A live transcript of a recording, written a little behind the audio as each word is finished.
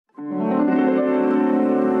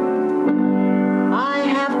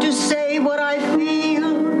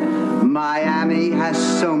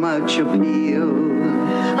so much appeal.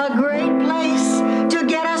 A great place to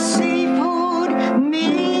get a seafood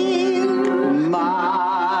meal.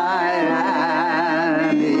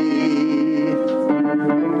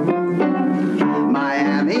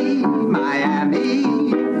 Miami,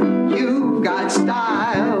 you got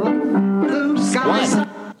style. Blue skies.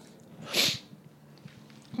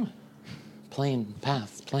 Plain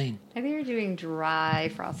path, plain. I think you're doing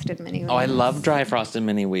dry frosted mini wheats. Oh, I love dry frosted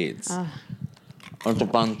mini wheats. It's a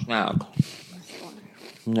fun snack.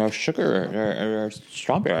 No sugar or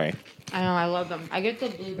strawberry. I know, I love them. I get the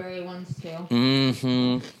blueberry ones too.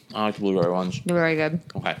 Mm-hmm. I like the blueberry ones. They're very good.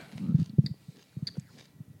 Okay.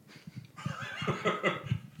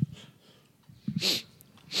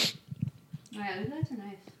 Oh yeah, these lights are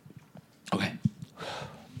nice. Okay.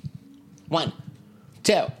 1,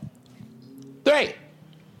 2, 3.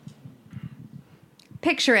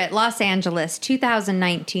 Picture it, Los Angeles,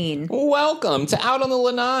 2019. Welcome to Out on the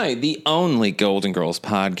Lanai, the only Golden Girls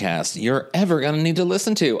podcast you're ever going to need to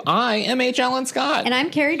listen to. I am H. Allen Scott. And I'm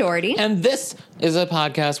Carrie Doherty. And this is a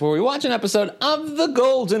podcast where we watch an episode of The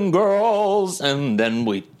Golden Girls, and then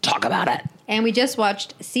we talk about it. And we just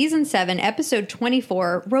watched Season 7, Episode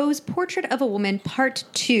 24, Rose Portrait of a Woman, Part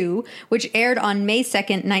 2, which aired on May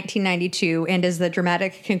 2nd, 1992, and is the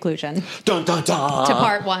dramatic conclusion Dun, dun, dun. to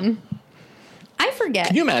Part 1. I forget.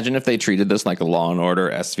 Can you imagine if they treated this like a Law & Order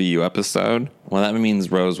SVU episode? Well, that means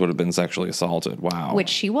Rose would have been sexually assaulted. Wow. Which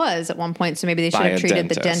she was at one point, so maybe they should By have a treated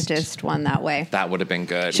the dentist. dentist one that way. That would have been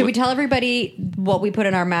good. Should we tell everybody what we put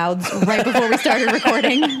in our mouths right before we started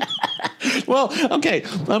recording? Well, okay,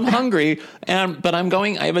 I'm hungry, but I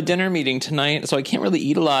have a dinner meeting tonight, so I can't really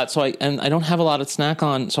eat a lot. I don't have a lot of snack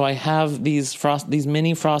on, so I have these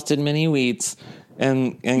mini frosted mini wheats,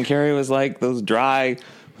 and Carrie was like, those dry,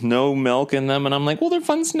 no milk in them, and I'm like, well, they're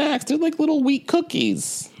fun snacks. They're like little wheat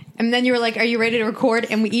cookies. And then you were like, are you ready to record?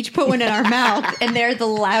 And we each put one in our mouth, and they're the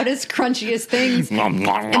loudest, crunchiest things.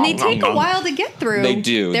 And they take a while to get through. They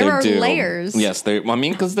do. There are layers. Yes,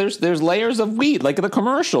 because there's layers of wheat, like in the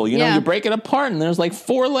commercial. You know, Yeah. you break it apart, and there's like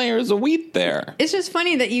 4 layers of wheat there. It's just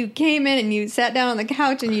funny that you came in and you sat down on the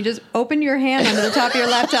couch and you just opened your hand onto the top of your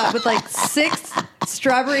laptop with like 6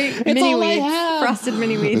 strawberry mini all I wheats, have. frosted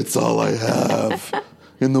mini wheats. It's all I have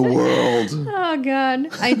in the world. Oh God!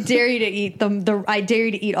 I dare you to eat them. I dare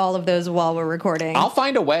you to eat all of those while we're recording. I'll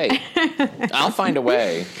find a way.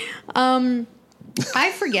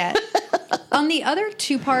 I forget. On the other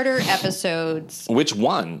 2-parter episodes, Which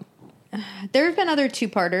one? there have been other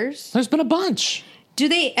 2-parters. There's been a bunch. Do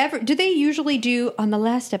they usually do on the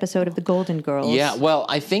last episode of the Golden Girls? Yeah, well,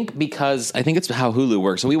 I think it's how Hulu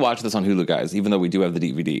works. So we watch this on Hulu, guys, even though we do have the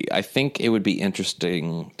DVD. I think it would be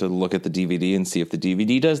interesting to look at the DVD and see if the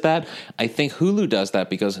DVD does that. I think Hulu does that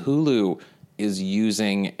because Hulu is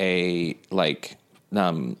using a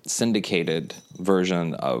syndicated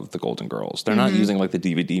version of the Golden Girls. They're not using like the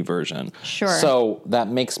DVD version. Sure. So that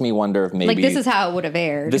makes me wonder if maybe like this is how it would have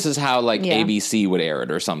aired. This is how Yeah. ABC would air it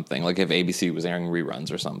or something. Like if ABC was airing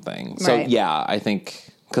reruns or something. So Right. yeah, I think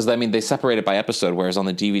because they separate it by episode, whereas on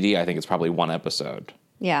the DVD, I think it's probably one episode.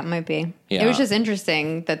 Yeah, it might be. Yeah. It was just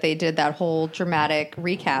interesting that they did that whole dramatic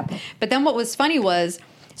recap. But then what was funny was,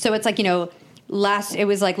 so it's like,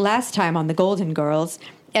 last time on the Golden Girls.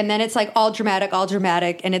 And then it's like all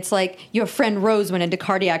dramatic. And it's like your friend Rose went into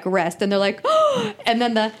cardiac arrest. And they're like, oh, and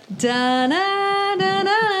then the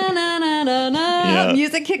da-na-na-na-na-na-na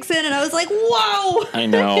music kicks in. And I was like, whoa. I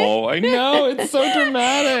know. It's so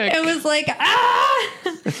dramatic. It was like, ah.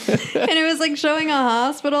 And it was like showing a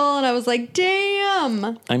hospital. And I was like,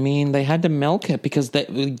 damn. I mean, they had to milk it because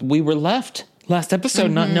we were left last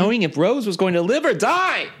episode not knowing if Rose was going to live or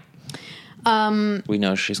die. We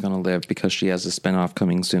know she's going to live because she has a spinoff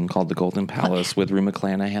coming soon called The Golden Palace with Rue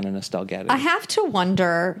McClanahan and Estelle Getty. I have to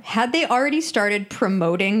wonder, had they already started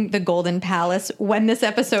promoting the Golden Palace when this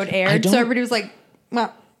episode aired? So everybody was like,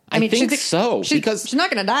 well, I mean, think so, because she's not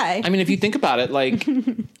going to die. I mean, if you think about it,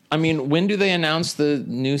 when do they announce the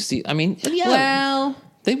new season? I mean, yeah. Well,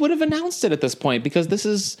 They would have announced it at this point because this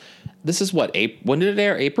is what, when did it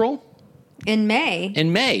air? April? in May.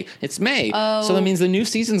 In May. It's May. Oh. So that means the new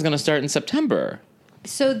season's going to start in September.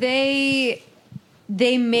 So they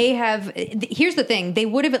may have, here's the thing, they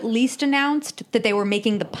would have at least announced that they were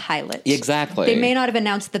making the pilot. Exactly. They may not have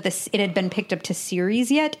announced that it had been picked up to series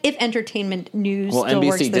yet, if entertainment news still NBC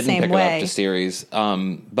works the didn't same pick way. it up to series.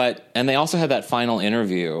 And they also had that final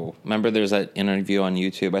interview. Remember there's that interview on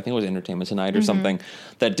YouTube, I think it was Entertainment Tonight or something,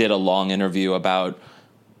 that did a long interview about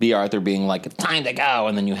B. Arthur being like, it's time to go.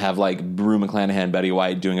 And then you have like Rue McClanahan and Betty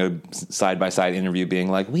White doing a side-by-side interview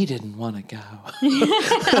being like, we didn't want to go.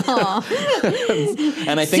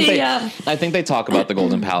 And I think they talk about the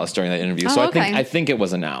Golden Palace during that interview. So okay. I think it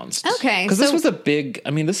was announced. Okay. Because this was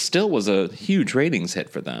this still was a huge ratings hit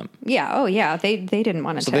for them. Yeah. Oh, yeah. They didn't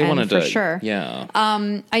want it So to they end wanted for to, sure. Yeah.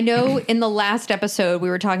 I know in the last episode we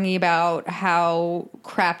were talking about how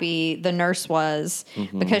crappy the nurse was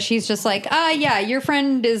because she's just like, yeah, your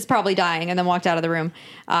friend is probably dying, and then walked out of the room.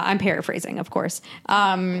 I'm paraphrasing, of course.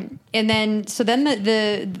 And then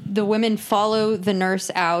the women follow the nurse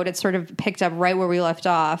out. It's sort of picked up right where we left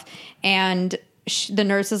off, and the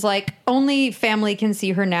nurse is like, only family can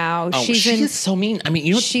see her now. Oh, she is so mean. I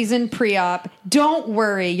mean, she's in pre-op. Don't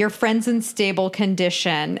worry, your friend's in stable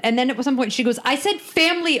condition. And then at some point she goes, I said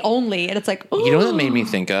family only. And it's like, ooh. You know what that made me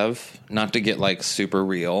think of? Not to get like super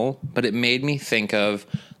real, but it made me think of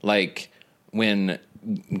like when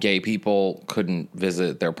gay people couldn't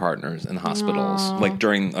visit their partners in hospitals, like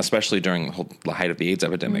especially during the height of the AIDS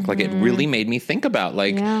epidemic. Like it really made me think about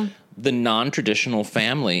like the non-traditional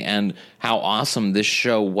family and how awesome this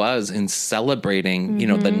show was in celebrating, you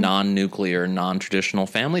know, the non-nuclear, non-traditional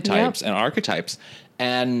family types and archetypes.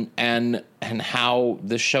 And how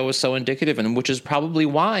this show is so indicative, and which is probably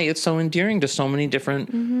why it's so endearing to so many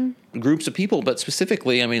different groups of people. But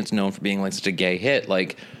specifically, I mean, it's known for being like such a gay hit,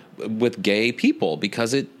 like with gay people,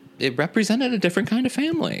 because it represented a different kind of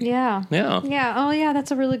family. Yeah. Oh yeah,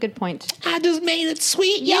 that's a really good point. I just made it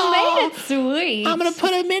sweet, You y'all. made it sweet. I'm gonna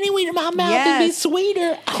put a mini wheat in my mouth and be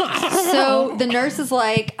sweeter. So the nurse is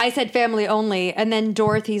like, I said family only, and then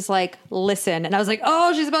Dorothy's like, listen, and I was like,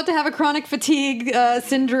 oh, she's about to have a chronic fatigue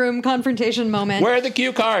syndrome confrontation moment. Where are the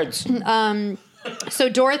cue cards? So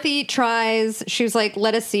Dorothy tries, she was like,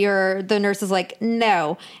 let us see her. The nurse is like,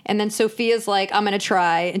 no. And then Sophia's like, I'm going to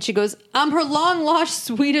try. And she goes, I'm her long-lost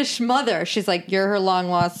Swedish mother. She's like, you're her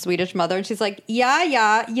long-lost Swedish mother? And she's like,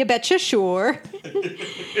 yeah, you betcha sure.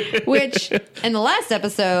 Which, in the last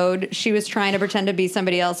episode, she was trying to pretend to be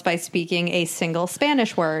somebody else by speaking a single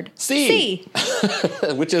Spanish word. Sí.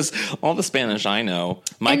 Which is all the Spanish I know.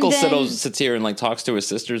 Michael sits here and like talks to his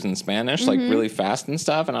sisters in Spanish, like really fast and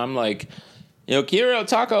stuff. And I'm like, yo quiero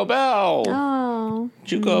Taco Bell. Oh.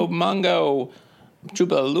 Chuco Mango.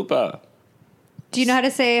 Chupa Lupa. Do you know how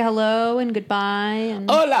to say hello and goodbye? And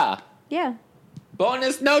Hola. yeah.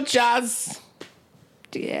 Buenas noches.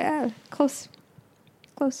 Yeah. Close.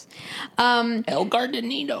 El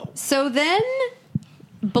Gardenito. So then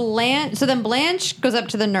Blanche goes up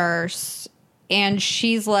to the nurse and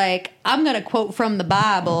she's like, I'm going to quote from the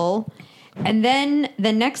Bible. And then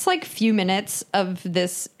the next like few minutes of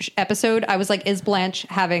this episode, I was like, is Blanche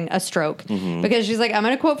having a stroke? Because she's like, I'm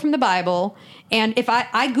going to quote from the Bible. And if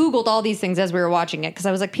I Googled all these things as we were watching it, because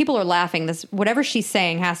I was like, people are laughing. This, whatever she's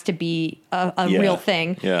saying has to be a real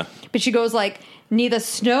thing. Yeah. But she goes like, neither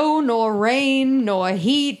snow nor rain nor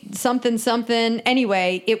heat, something.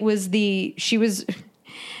 Anyway, she was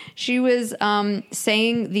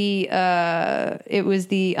saying the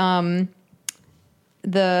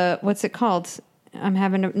what's it called? I'm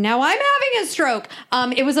having a stroke.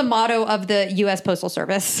 It was a motto of the U.S. Postal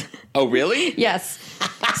Service. Oh, really? Yes.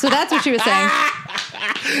 So that's what she was saying.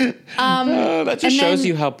 That just shows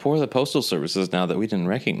you how poor the Postal Service is now that we didn't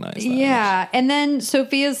recognize that. Yeah. And then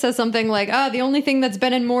Sophia says something like, the only thing that's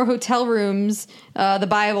been in more hotel rooms, the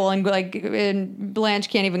Bible, and Blanche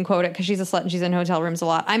can't even quote it because she's a slut and she's in hotel rooms a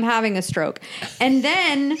lot. I'm having a stroke. And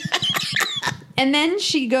then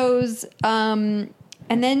she goes,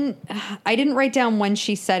 and then I didn't write down when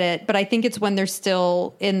she said it, but I think it's when they're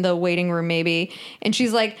still in the waiting room maybe. And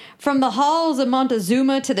she's like, from the halls of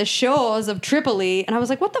Montezuma to the shores of Tripoli. And I was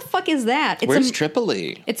like, what the fuck is that? Where's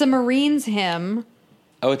Tripoli? It's a Marines hymn.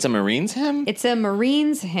 Oh, it's a Marines hymn? It's a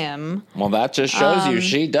Marines hymn. Well, that just shows you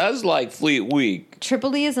she does like Fleet Week.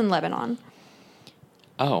 Tripoli is in Lebanon.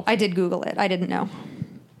 Oh. I did Google it. I didn't know.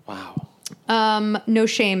 Wow. No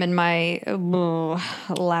shame in my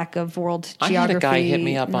lack of world geography. I had a guy hit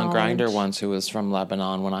me up on knowledge. Grindr once who was from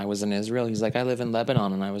Lebanon when I was in Israel. He's like, I live in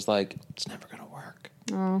Lebanon. And I was like, it's never going to work.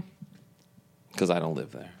 Oh. Because I don't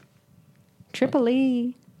live there.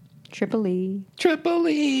 Tripoli.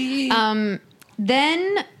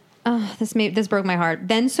 Then, this broke my heart.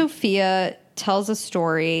 Then Sophia tells a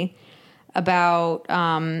story about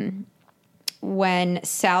when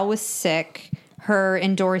Sal was sick, her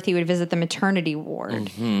and Dorothy would visit the maternity ward,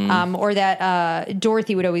 or that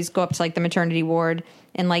Dorothy would always go up to like the maternity ward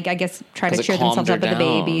and like I guess try to cheer themselves up with the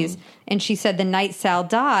babies. And she said the night Sal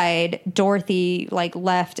died, Dorothy like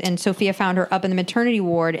left, and Sophia found her up in the maternity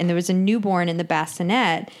ward, and there was a newborn in the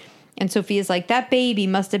bassinet. And Sophia's like, that baby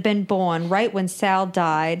must have been born right when Sal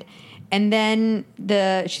died. And then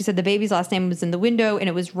she said the baby's last name was in the window, and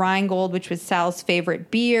it was Rheingold, which was Sal's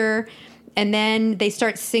favorite beer. And then they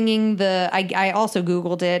start singing I also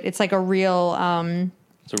Googled it. It's like a real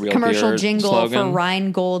it's a real commercial jingle slogan for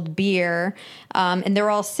Rheingold beer. And they're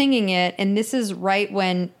all singing it. And this is right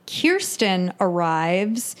when Kirsten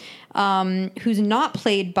arrives, who's not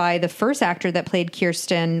played by the first actor that played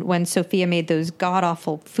Kirsten when Sophia made those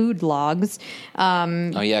god-awful food logs.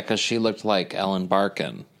 Oh, yeah, because she looked like Ellen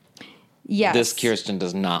Barkin. Yes. This Kirsten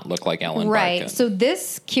does not look like Ellen Barkin. So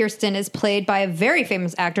this Kirsten is played by a very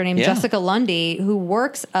famous actor named Jessica Lundy, who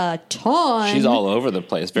works a ton. She's all over the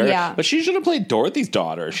place. But she should have played Dorothy's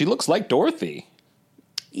daughter. She looks like Dorothy.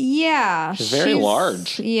 Yeah. She's very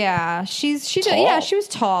large. Yeah. She was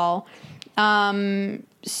tall.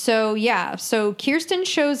 So Kirsten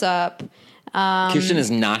shows up. Kirsten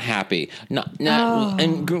is not happy.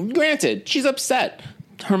 And granted, she's upset.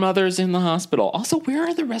 Her mother's in the hospital. Also, where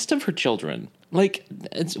are the rest of her children? Like,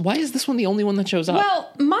 why is this one the only one that shows up?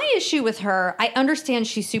 Well, my issue with her, I understand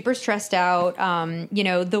she's super stressed out.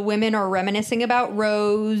 The women are reminiscing about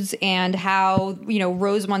Rose and how,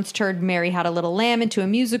 Rose once turned Mary Had a Little Lamb into a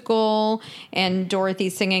musical, and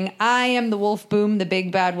Dorothy singing, I am the wolf boom, the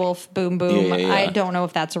big bad wolf boom boom. Yeah. I don't know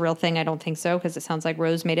if that's a real thing. I don't think so, because it sounds like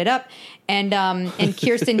Rose made it up. And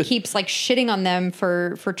Kirsten keeps like shitting on them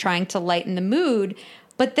for trying to lighten the mood.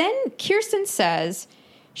 But then Kirsten says,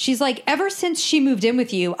 she's like, ever since she moved in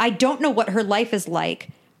with you, I don't know what her life is like.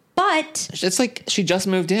 But it's like she just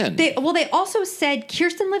moved in. They also said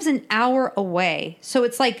Kirsten lives an hour away. So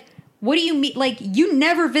it's like, what do you mean? Like, you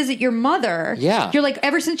never visit your mother. Yeah. You're like,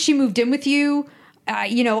 ever since she moved in with you,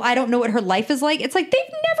 I don't know what her life is like. It's like, they've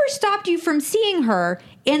never stopped you from seeing her.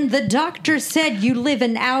 And the doctor said you live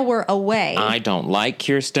an hour away. I don't like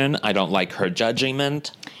Kirsten. I don't like her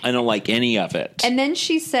judgment. I don't like any of it. And then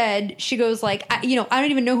she goes like, I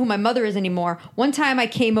don't even know who my mother is anymore. One time I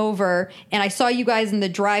came over and I saw you guys in the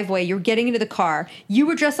driveway. You're getting into the car. You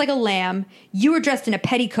were dressed like a lamb. You were dressed in a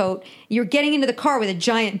petticoat. You're getting into the car with a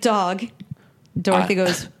giant dog. Dorothy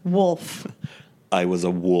goes, wolf. I was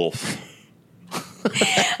a wolf.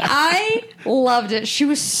 I loved it. She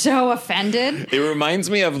was so offended. It reminds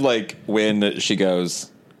me of like when she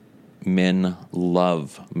goes, men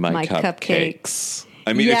love my cupcakes.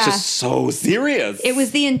 I mean, It's just so serious. It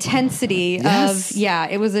was the intensity of,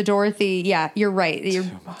 it was a Dorothy. Yeah, you're right. You're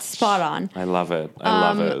spot on. I love it. I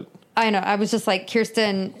love it. I know. I was just like,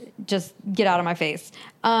 Kirsten, just get out of my face.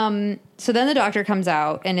 So then the doctor comes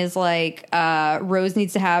out and is like, Rose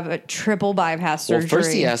needs to have a triple bypass surgery. Well,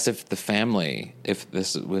 first he asked if the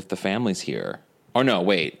family's here. Or no,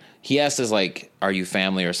 wait. He asked us like, are you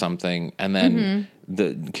family or something? And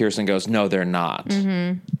then Kirsten goes, no, they're not.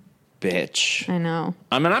 Mm-hmm. Bitch. I know.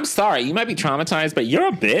 I mean, I'm sorry. You might be traumatized, but you're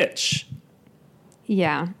a bitch.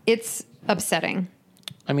 Yeah. It's upsetting.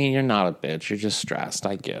 I mean, you're not a bitch. You're just stressed.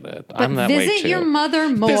 I get it. But I'm that way too. Visit your mother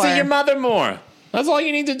more. Visit your mother more. That's all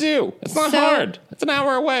you need to do. It's not hard. It's an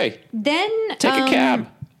hour away. Then take a cab.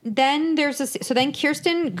 Then then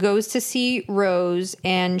Kirsten goes to see Rose,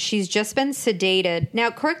 and she's just been sedated. Now,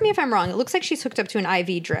 correct me if I'm wrong. It looks like she's hooked up to an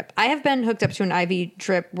IV drip. I have been hooked up to an IV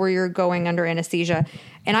drip where you're going under anesthesia,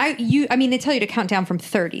 and I mean, they tell you to count down from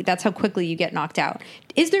 30. That's how quickly you get knocked out.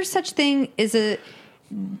 Is there such thing? A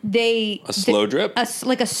slow drip?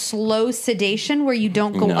 Like a slow sedation where you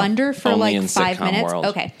don't go under for only like in 5 minutes? World.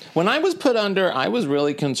 Okay. When I was put under, I was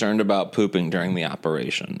really concerned about pooping during the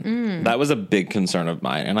operation. That was a big concern of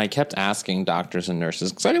mine. And I kept asking doctors and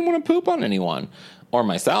nurses because I didn't want to poop on anyone or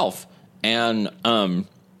myself. And no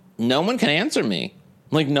one can answer me.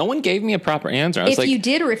 Like, no one gave me a proper answer. I was if you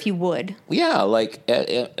did or if you would. Yeah, like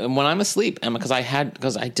when I'm asleep, and because I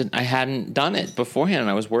hadn't done it beforehand, and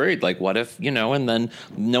I was worried, like, what if, and then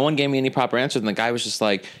no one gave me any proper answer, and the guy was just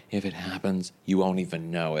like, if it happens, you won't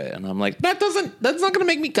even know it. And I'm like, that's not going to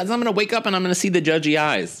make me, because I'm going to wake up and I'm going to see the judgy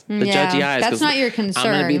eyes. Judgy eyes. That's not your concern.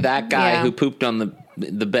 I'm going to be that guy who pooped on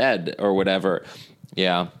the bed or whatever.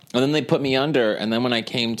 Yeah. And then they put me under, and then when I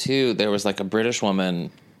came to, there was like a British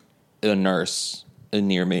woman, a nurse,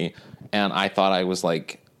 near me, and I thought I was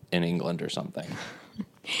like in England or something.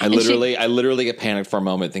 I literally get panicked for a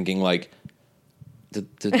moment, thinking like,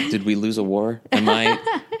 did we lose a war? Am I?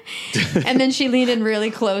 And then she leaned in really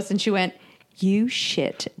close and she went, "You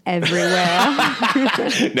shit everywhere."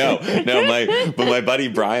 No. But my buddy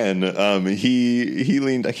Brian, he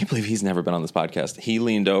leaned. I can't believe he's never been on this podcast. He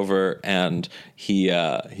leaned over and he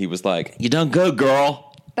was like, "You done good, girl."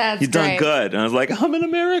 That's You've done good. And I was like, I'm in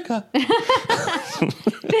America.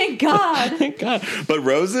 Thank Thank God. Thank God. But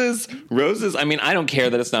roses, I mean, I don't care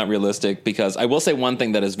that it's not realistic, because I will say one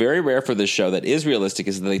thing that is very rare for this show that is realistic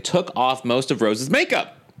is that they took off most of Rose's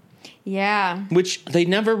makeup. Yeah. Which they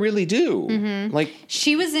never really do. Mm-hmm. Like,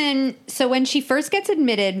 she was in, so when she first gets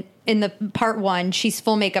admitted in the part 1, she's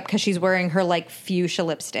full makeup because she's wearing her like fuchsia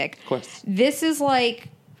lipstick. Of course. This is like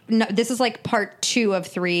part 2 of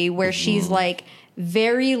 3 where she's like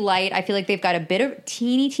very light. I feel like they've got a bit of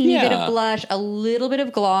teeny bit of blush, a little bit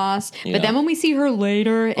of gloss. Yeah. But then when we see her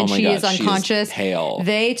later and she is she is unconscious, pale.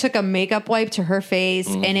 they took a makeup wipe to her face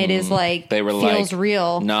and it is like, they were feels like,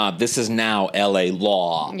 real. nah, this is now LA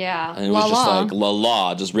law. Yeah. And it was just like,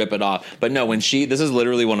 la, just rip it off. But no, this is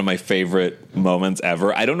literally one of my favorite moments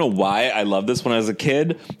ever. I don't know why I love this when I was a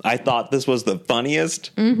kid. I thought this was the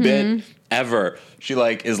funniest bit ever. She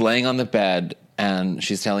like is laying on the bed and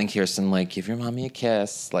she's telling Kirsten, like, give your mommy a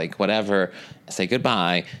kiss, like, whatever, say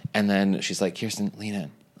goodbye. And then she's like, Kirsten, lean in a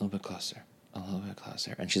little bit closer.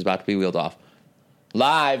 And she's about to be wheeled off.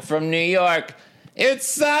 Live from New York, it's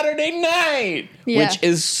Saturday night, which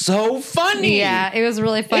is so funny. Yeah, it was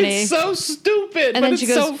really funny. It's so stupid, but it's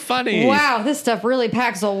so funny. Wow, this stuff really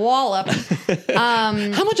packs a wallop.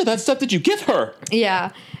 How much of that stuff did you give her?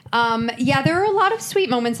 Yeah. There are a lot of sweet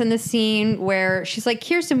moments in this scene where she's like,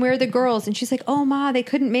 Kirsten, where are the girls? And she's like, oh, Ma, they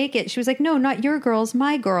couldn't make it. She was like, no, not your girls,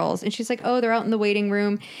 my girls. And she's like, oh, they're out in the waiting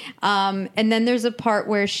room. And then there's a part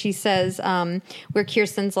where she says, where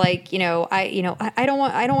Kirsten's like, I don't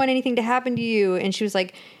want anything to happen to you. And she was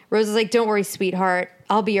like, Rose is like, don't worry, sweetheart.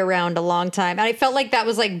 I'll be around a long time. And I felt like that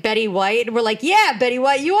was like Betty White. We're like, yeah, Betty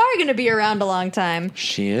White, you are going to be around a long time.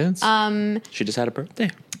 She is. She just had a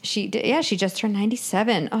birthday. She did, yeah, she just turned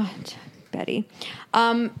 97. Oh, Betty.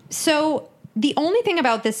 So the only thing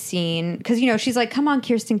about this scene, because, she's like, come on,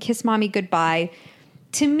 Kirsten, kiss mommy goodbye.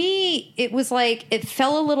 To me, it was like, it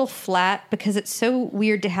fell a little flat because it's so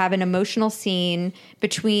weird to have an emotional scene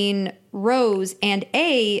between Rose and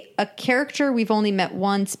A character we've only met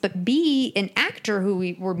once, but B, an actor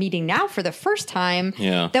who we're meeting now for the first time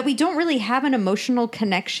that we don't really have an emotional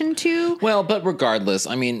connection to. Well, but regardless,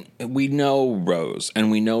 I mean, we know Rose,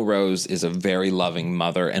 and we know Rose is a very loving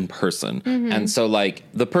mother and person. Mm-hmm. And so, like,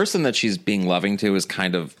 the person that she's being loving to is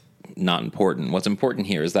kind of not important. What's important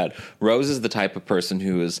here is that Rose is the type of person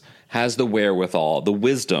who has the wherewithal, the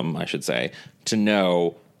wisdom, I should say, to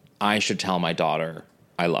know I should tell my daughter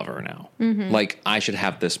I love her now. Mm-hmm. Like, I should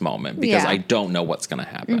have this moment because I don't know what's going to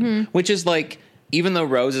happen. Mm-hmm. Which is like, even though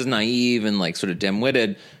Rose is naive and like sort of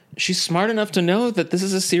dim-witted, she's smart enough to know that this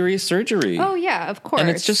is a serious surgery. Oh yeah, of course. And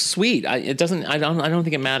it's just sweet. I don't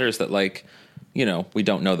think it matters that, like, we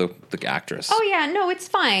don't know the actress. Oh yeah, no, it's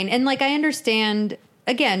fine. And like, I understand.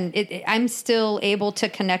 Again, I'm still able to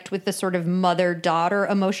connect with the sort of mother-daughter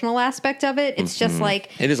emotional aspect of it. It's just like...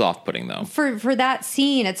 It is off-putting, though. For that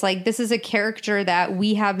scene, it's like, this is a character that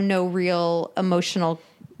we have no real emotional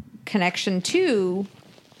connection to,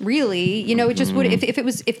 really. It just would...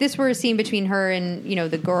 If this were a scene between her and,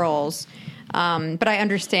 the girls... but I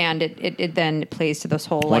understand it then plays to this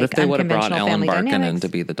whole, what like, if they would have brought Ellen Barkin dynamics. in to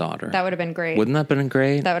be the daughter? That would have been great. Wouldn't that have been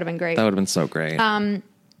great? That would have been great. That would have been so great.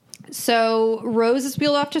 So Rose is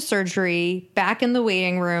wheeled off to surgery, back in the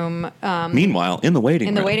waiting room. Meanwhile, in the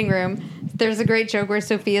waiting room, there's a great joke where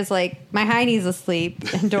Sophia's like, my hiney's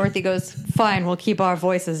asleep. And Dorothy goes, fine, we'll keep our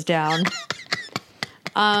voices down.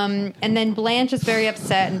 And then Blanche is very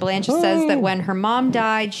upset, and Blanche says that when her mom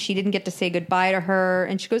died, she didn't get to say goodbye to her.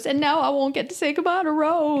 And she goes, and now I won't get to say goodbye to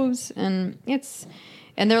Rose. And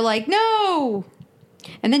they're like, no.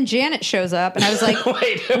 And then Janet shows up, and I was like,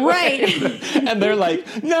 wait. Right. And they're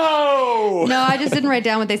like, no. No, I just didn't write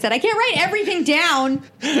down what they said. I can't write everything down.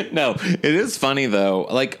 No, it is funny, though.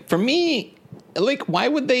 Like, for me, like, why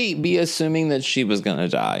would they be assuming that she was going to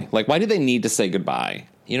die? Like, why do they need to say goodbye?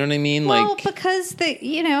 You know what I mean? Well, like, because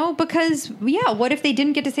what if they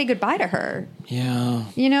didn't get to say goodbye to her? Yeah.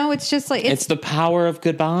 It's just like... It's the power of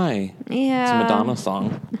goodbye. Yeah. It's a Madonna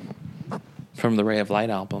song from the Ray of Light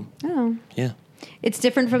album. Oh. Yeah. It's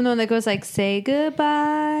different from the one that goes like, say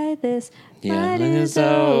goodbye, this night is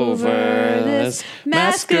over, this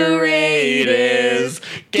masquerade is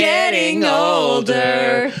getting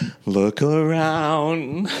older. Look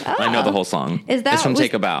around. Oh. I know the whole song. It's from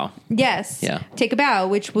Take a Bow. Yes. Yeah. Take a Bow,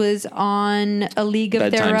 which was on A League of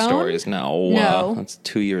Bedtime Their Own. Stories. No. That's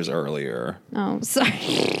 2 years earlier. Oh,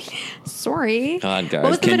 sorry. Sorry. God, guys.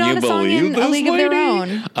 What was the Madonna song in A League of Their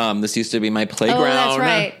Own? This used to be my playground. Oh, that's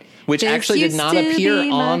right. Which This actually did not used to appear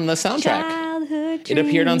be on my the soundtrack. childhood It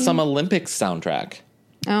appeared on dream. some Olympics soundtrack.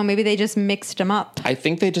 Oh, maybe they just mixed them up. I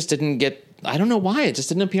think they just didn't get I don't know why it just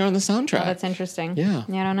didn't appear on the soundtrack. Oh, that's interesting. Yeah.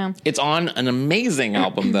 I don't know. It's on an amazing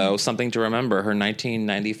album, though, Something to Remember, her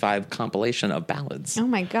 1995 compilation of ballads. Oh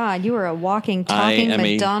my God, you are a walking, I talking am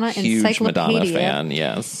Madonna a huge encyclopedia. Madonna fan,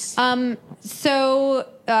 yes. So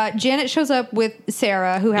Janet shows up with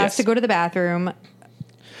Sarah, who has Yes. to go to the bathroom.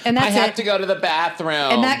 And that's I have it. to go to the bathroom.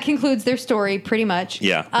 And that concludes their story, pretty much.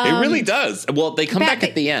 Yeah, it really does. Well, they come back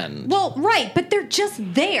at the end. Well, right, but they're just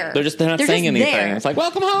there. They're not saying just anything. there. It's like,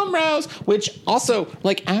 welcome home, Rose. Which also,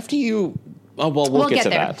 like, after you... Oh, well, we'll get to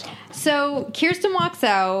there. that. So Kirsten walks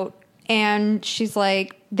out, and she's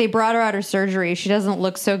like, they brought her out of surgery. She doesn't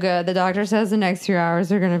look so good. The doctor says the next 2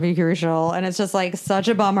 hours are going to be crucial. And it's just like such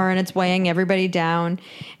a bummer, and it's weighing everybody down.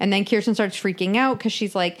 And then Kirsten starts freaking out because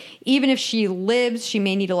she's like, even if she lives, she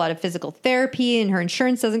may need a lot of physical therapy, and her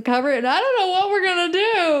insurance doesn't cover it. And I don't know what we're going to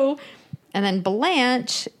do. And then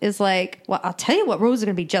Blanche is like, well, I'll tell you what, Rose is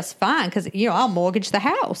going to be just fine because, I'll mortgage the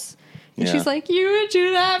house. And Yeah. she's like, you would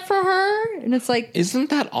do that for her? And it's like, Isn't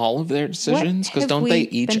that all of their decisions? what Because have don't we they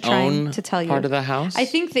been each trying own to tell you? part of the house? I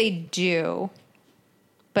think they do.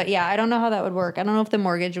 But yeah, I don't know how that would work. I don't know if the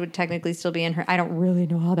mortgage would technically still be in her. I don't really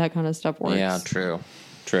know how that kind of stuff works. Yeah, true.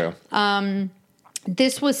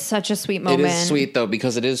 This was such a sweet moment. It is sweet though,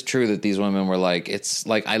 because it is true that these women were like, it's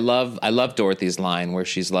like I love Dorothy's line where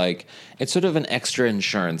she's like, it's sort of an extra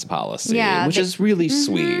insurance policy, Yeah, which is really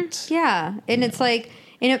sweet. Yeah. And it's like,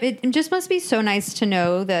 it just must be so nice to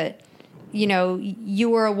know that,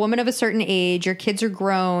 you are a woman of a certain age, your kids are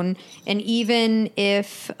grown, and even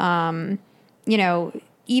if,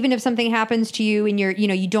 even if something happens to you and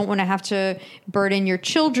you don't want to have to burden your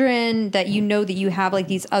children, that that you have like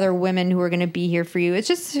these other women who are going to be here for you. It's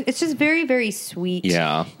just very, very sweet.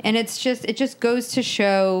 Yeah. And it just goes to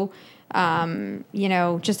show,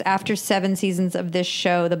 just after 7 seasons of this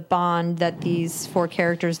show, the bond that these 4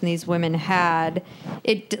 characters and these women had,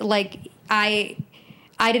 I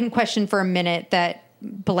didn't question for a minute that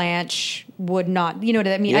Blanche would not, you know what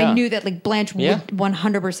I mean? Yeah. I knew that like Blanche would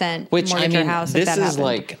 100% mortgage her house if this that is happened.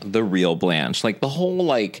 like the real Blanche. Like the whole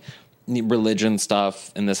like religion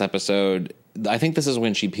stuff in this episode. I think this is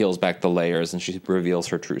when she peels back the layers and she reveals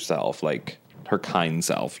her true self, like her kind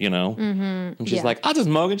self, Mm-hmm. And she's Yeah. like, I'll just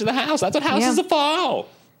mortgage the house. That's what houses are for.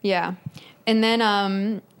 Yeah. And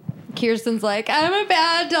then Kirsten's like, I'm a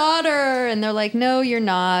bad daughter. And they're like, no, you're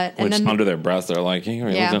not. And Which then under their breath, they're like, you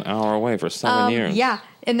lived an hour away for 7 years. Yeah.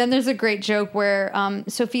 And then there's a great joke where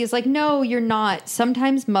Sophia's like, no, you're not.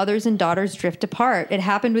 Sometimes mothers and daughters drift apart. It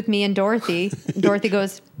happened with me and Dorothy. Dorothy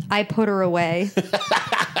goes, I put her away.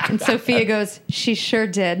 And Sophia goes, she sure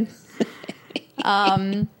did.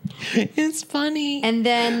 It's funny. And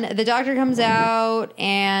then the doctor comes out,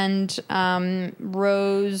 and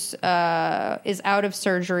Rose is out of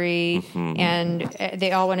surgery, and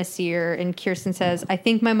they all want to see her. And Kirsten says, I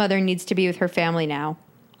think my mother needs to be with her family now.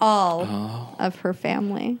 All of her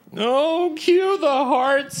family. Oh, cue the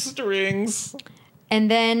heartstrings. And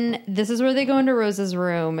then this is where they go into Rose's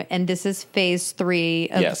room, and this is phase 3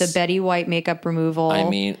 of the Betty White makeup removal. I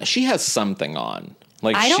mean, she has something on.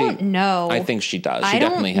 Like I don't know. I think she does. She I don't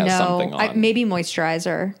definitely has know. something on. Maybe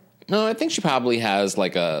moisturizer. No, I think she probably has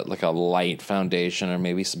like a light foundation or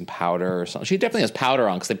maybe some powder or something. She definitely has powder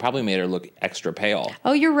on because they probably made her look extra pale.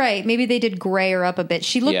 Oh, you're right. Maybe they did gray her up a bit.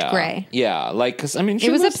 She looked gray. Yeah, like because I mean, It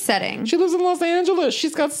was upsetting. She lives in Los Angeles.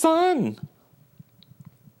 She's got sun.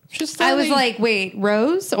 She's I was sunny. like, wait,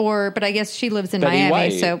 Rose? But I guess she lives in Betty Miami.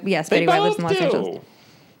 White. So, yes, They Betty White lives both in Los do. Angeles.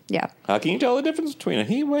 Yeah. How can you tell the difference between a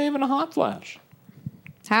heat wave and a hot flash?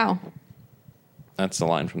 How? That's the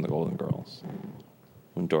line from the Golden Girls.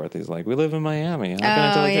 When Dorothy's like, we live in Miami. How can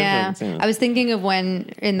I tell the difference? Yeah. I was thinking of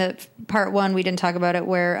when in the part 1, we didn't talk about it,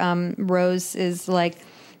 where Rose is like,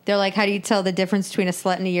 they're like, how do you tell the difference between a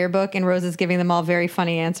slut and a yearbook? And Rose is giving them all very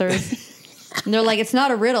funny answers. And they're like, it's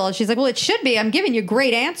not a riddle. And she's like, well, it should be. I'm giving you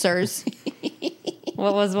great answers.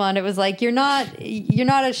 What was one? It was like, you're not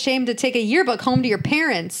ashamed to take a yearbook home to your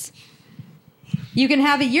parents. You can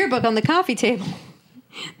have a yearbook on the coffee table.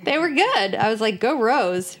 They were good. I was like, go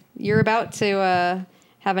Rose. You're about to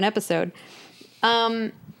have an episode.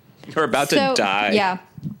 You're about to die. Yeah.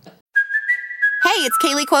 Hey, it's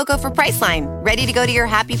Kaylee Cuoco for Priceline. Ready to go to your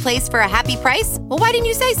happy place for a happy price? Well, why didn't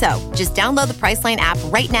you say so? Just download the Priceline app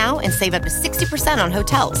right now and save up to 60% on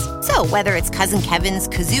hotels. So whether it's Cousin Kevin's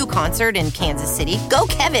Kazoo Concert in Kansas City, go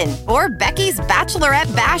Kevin, or Becky's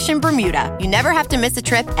Bachelorette Bash in Bermuda, you never have to miss a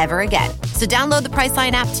trip ever again. So download the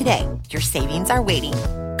Priceline app today. Your savings are waiting.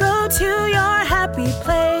 Go to your happy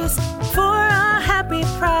place for a happy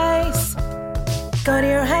price. Go to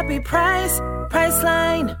your happy price,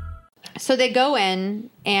 Priceline. So they go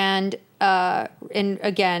in, and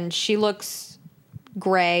again, she looks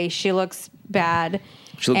gray. She looks bad.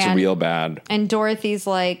 She looks real bad. And Dorothy's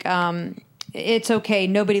like, it's okay.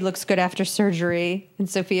 Nobody looks good after surgery. And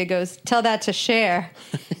Sophia goes, tell that to Cher.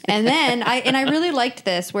 And then I really liked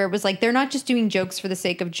this where it was like, they're not just doing jokes for the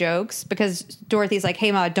sake of jokes, because Dorothy's like,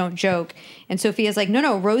 hey, Ma, don't joke. And Sophia's like,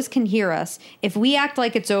 no, Rose can hear us. If we act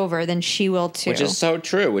like it's over, then she will too. Which is so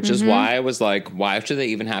true, which is why I was like, why should they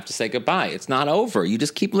even have to say goodbye? It's not over. You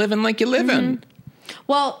just keep living like you live in.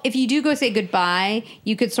 Well, if you do go say goodbye,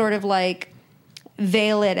 you could sort of like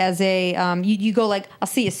veil it as a, you go like, I'll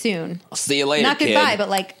see you soon. I'll see you later, Not goodbye, kid. but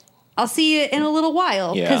like, I'll see you in a little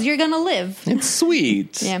while because you're going to live. It's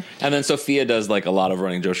sweet. Yeah. And then Sophia does like a lot of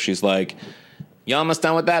running jokes. She's like, you almost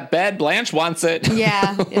done with that bed? Blanche wants it.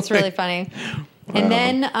 Yeah, it's really funny. And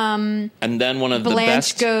then one of the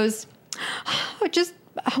Blanche best goes,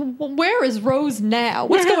 where is Rose now?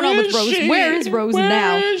 What's going on with Rose? Where is Rose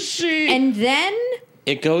now? Where is she? And then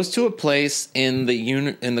it goes to a place in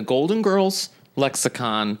the Golden Girls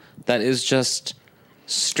lexicon that is just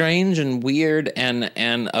strange and weird and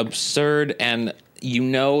absurd, and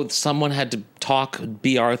someone had to talk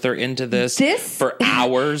B. Arthur into this for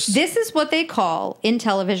hours. This is what they call in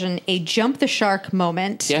television a jump the shark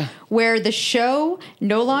moment. Yeah. Where the show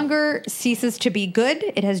no longer ceases to be good.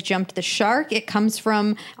 It has jumped the shark. It comes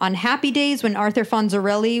from on Happy Days when Arthur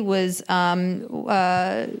Fonzarelli was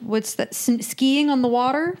what's that, skiing on the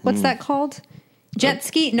water? What's that called? Jet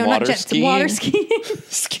ski? No, not jet ski. Water skiing.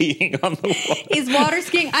 Skiing on the water. He's water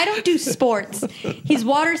skiing. I don't do sports. He's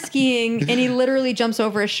water skiing, and he literally jumps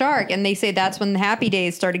over a shark. And they say that's when the Happy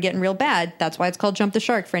Days started getting real bad. That's why it's called Jump the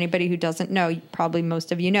Shark. For anybody who doesn't know, probably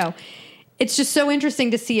most of you know. It's just so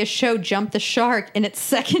interesting to see a show jump the shark in its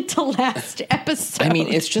second to last episode. I mean,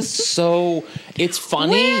 it's just so... It's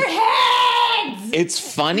funny. We're heads! It's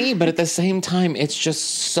funny, but at the same time, it's just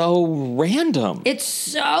so random. It's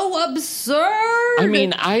so absurd. I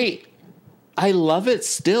mean, I love it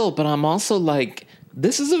still, but I'm also like,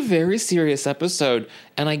 this is a very serious episode,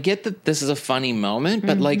 and I get that this is a funny moment,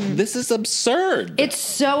 but like, this is absurd. It's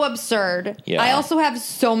so absurd. Yeah. I also have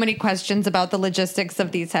so many questions about the logistics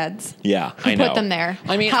of these heads. Yeah, Who I know. put them there?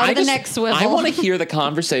 I mean, how did the neck swivel? I want to hear the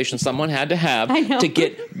conversation someone had to have to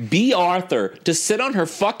get B. Arthur to sit on her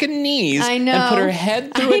fucking knees and put her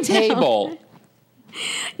head through a table.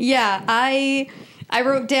 Yeah, I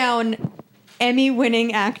wrote down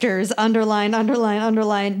Emmy-winning actors, underline,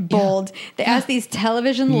 bold. They asked these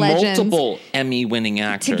television legends Multiple Emmy-winning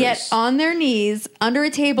actors to get on their knees under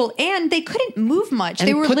a table, and they couldn't move much. and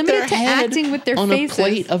they were put limited their to head acting with their on faces. a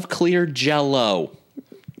plate of clear Jell-O.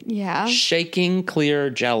 Yeah, Shaking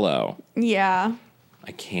clear Jell-O. yeah.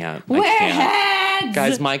 I can't. We're I can't. heads!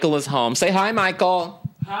 Guys, Michael is home. Say hi, Michael.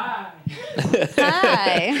 Hi.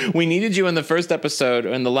 We needed you in the first episode,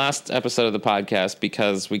 in the last episode of the podcast,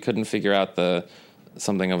 because we couldn't figure out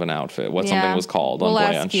something of an outfit. What something was called on We'll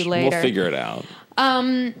Blanche. ask you later. We'll figure it out.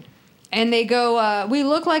 And they go, we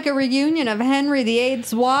look like a reunion of Henry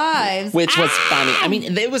VIII's wives. Which was funny. I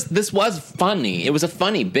mean, this was funny. It was a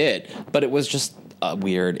funny bit, but it was just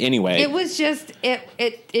weird. Anyway. It was just,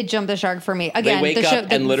 it jumped the shark for me. Again, they wake the show,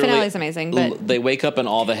 up and the literally, finale is amazing. But they wake up and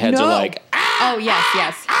all the heads are like, oh,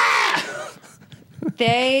 yes.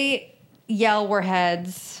 They yell, we're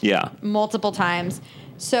heads. Yeah. Multiple times.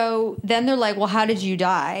 So then they're like, well, how did you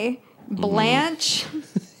die? Blanche,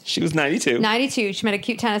 she was 92. 92. She met a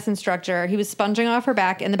cute tennis instructor. He was sponging off her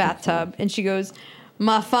back in the bathtub. And she goes,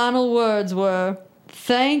 my final words were,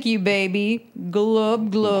 thank you, baby.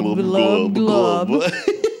 Glub, glub, glub, glub.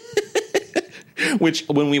 Which,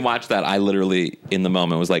 when we watched that, I literally, in the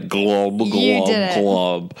moment, was like, glub, glub, You did it.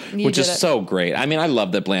 glub. You Which did is it. so great. I mean, I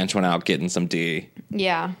love that Blanche went out getting some D.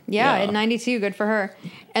 Yeah, Yeah. at 92, good for her.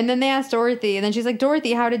 And then they asked Dorothy, and then she's like,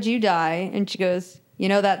 Dorothy, how did you die? And she goes, you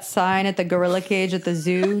know that sign at the gorilla cage at the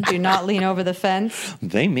zoo? Do not lean over the fence.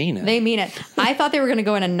 They mean it. They mean it. I thought they were going to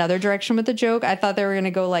go in another direction with the joke. I thought they were going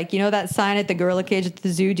to go like, you know that sign at the gorilla cage at the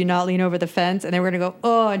zoo? Do not lean over the fence. And they were going to go,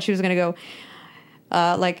 oh, and she was going to go,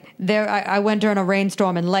 I went during a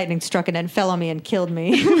rainstorm and lightning struck it and fell on me and killed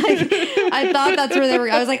me. Like, I thought that's where they were.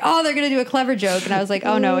 I was like, oh, they're going to do a clever joke. And I was like,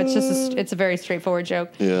 oh no, it's a very straightforward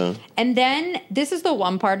joke. Yeah. And then this is the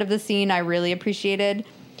one part of the scene I really appreciated.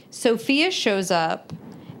 Sophia shows up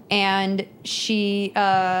and she's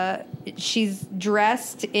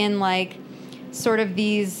dressed in like sort of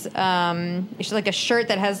these, it's like a shirt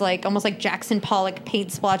that has like almost like Jackson Pollock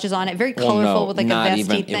paint splotches on it. Very colorful with like a vesty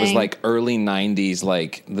thing. It was like early 90s,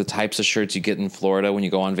 like the types of shirts you get in Florida when you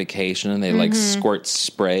go on vacation and they like squirt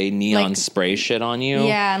neon Like- spray shit on you.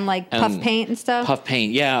 Yeah, and like puff paint and stuff. Puff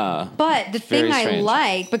paint, yeah. But the Very thing I strange.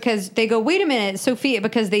 like, because they go, wait a minute, Sophia,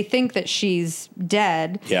 because they think that she's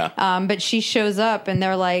dead. Yeah. But she shows up and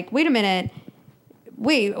they're like, wait a minute.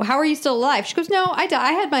 Wait, how are you still alive? She goes, no, I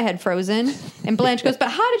had my head frozen. And Blanche goes, but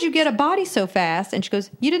how did you get a body so fast? And she goes,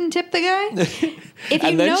 you didn't tip the guy? If you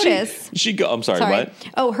And then notice. I'm sorry, what?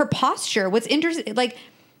 Oh, her posture. What's interesting, like,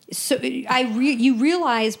 so you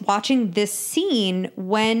realize watching this scene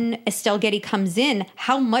when Estelle Getty comes in,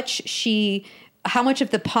 how much of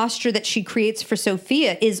the posture that she creates for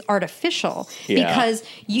Sophia is artificial. Yeah. Because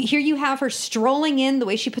here you have her strolling in, the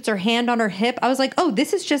way she puts her hand on her hip. I was like, oh,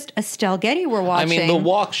 this is just Estelle Getty we're I watching. mean, the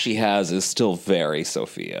walk she has is still very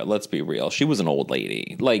Sophia. Let's be real. She was an old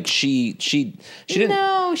lady. Like she didn't.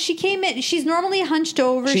 No, she came in. She's normally hunched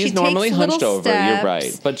over. She's she normally takes hunched little over. You're steps.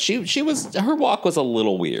 right, but her walk was a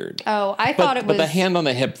little weird. Oh, I thought it was. But the hand on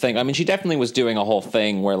the hip thing. I mean, she definitely was doing a whole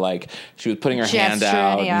thing where like she was putting her hand Gesturing,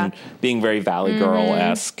 out yeah. and being very Valley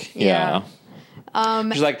Girl-esque. Yeah.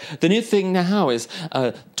 She's like, the new thing now is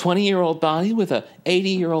a 20-year-old body with a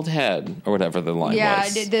 80-year-old head, or whatever the line Yeah,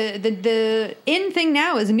 was. the in thing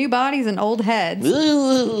now is new bodies and old heads.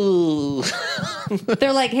 Ooh.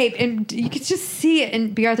 They're like, hey, and you could just see it.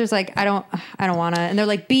 And B. Arthur's like, I don't want to. And they're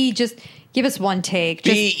like, B, just give us one take.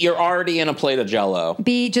 You're already in a plate of Jell-O.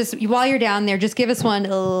 B, just while you're down there, just give us one.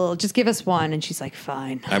 Just give us one. And she's like,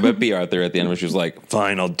 fine. I bet B. Arthur at the end where she was like,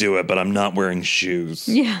 fine, I'll do it, but I'm not wearing shoes.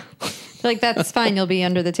 Yeah, they're like, that's fine. You'll be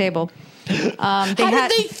under the table. How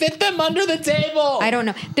did they fit them under the table? I don't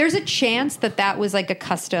know. There's a chance that was like a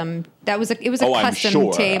custom. It was a Oh, I'm custom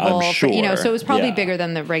sure. table. I'm So it sure. was probably Yeah. bigger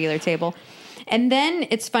than the regular table. And then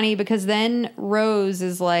it's funny because then Rose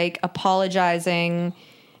is like apologizing.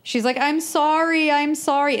 She's like, I'm sorry.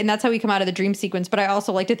 And that's how we come out of the dream sequence. But I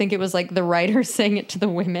also like to think it was like the writer saying it to the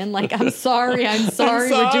women. Like, I'm sorry.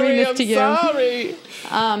 We're doing this to you. Sorry.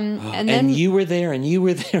 And then, And you were there, and you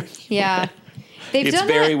were there. yeah. They've It's done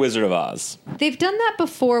very that. Wizard of Oz. They've done that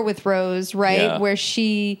before with Rose, right? Yeah. Where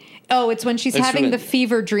it's when she's It's having when- the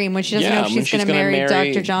fever dream when she doesn't Yeah, know if when she's going she's to gonna marry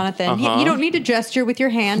marry- Dr. Jonathan. Uh-huh. You don't need to gesture with your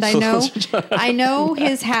hand. I know. I know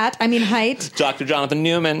his height. Dr. Jonathan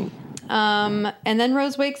Newman. And then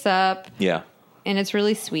Rose wakes up, Yeah. and it's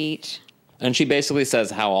really sweet. And she basically says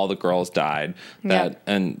how all the girls died.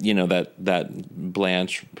 And you know that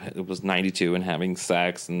Blanche was 92 and having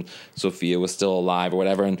sex, and Sophia was still alive or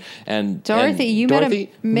whatever. And Dorothy, you met a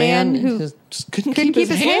man who just couldn't keep his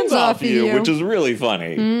hands off you, which is really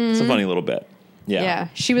funny. It's a funny little bit. Yeah. Yeah,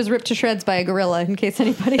 she was ripped to shreds by a gorilla, in case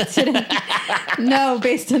anybody didn't know,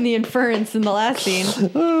 based on the inference in the last scene.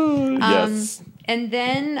 Yes. And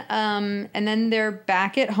then they're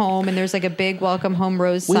back at home, and there's like a big welcome home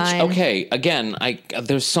Rose Which, sign. okay, again,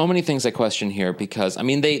 there's so many things I question here because, I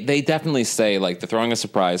mean, they definitely say, like, they're throwing a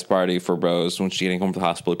surprise party for Rose when she's getting home from the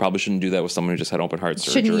hospital. You probably shouldn't do that with someone who just had open heart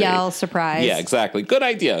surgery. Shouldn't yell surprise. Yeah, exactly. Good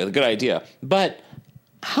idea. But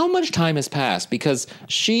how much time has passed? Because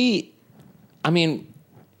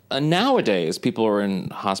nowadays, people are in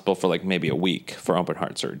hospital for, like, maybe a week for open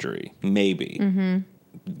heart surgery. Maybe. Mm-hmm.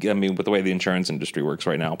 I mean, with the way the insurance industry works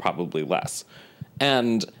right now, probably less.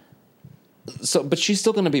 And so, but she's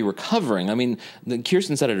still going to be recovering. I mean,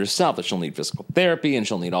 Kirsten said it herself that she'll need physical therapy and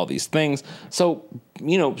she'll need all these things. So,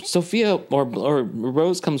 Sophia or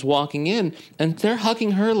Rose comes walking in and they're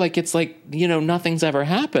hugging her like it's like, nothing's ever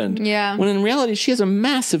happened. Yeah. When in reality, she has a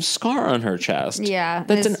massive scar on her chest. Yeah.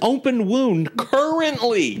 That's an open wound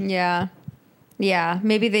currently. Yeah. Yeah,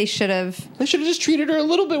 maybe they should have. They should have just treated her a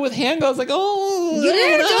little bit with hand gloves, like,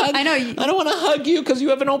 I know. I don't want to hug you because you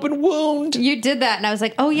have an open wound. You did that, and I was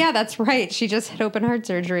like, oh, yeah, that's right. She just had open heart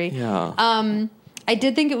surgery. Yeah. I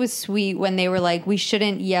did think it was sweet when they were like, we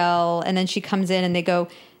shouldn't yell, and then she comes in and they go,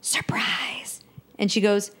 surprise. And she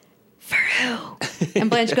goes, for who? And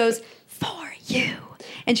Blanche goes, for you.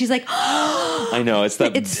 And she's like, oh. I know. It's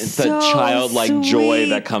that so childlike sweet. joy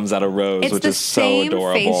that comes out of Rose, It's which the is so same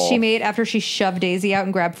adorable. face she made after she shoved Daisy out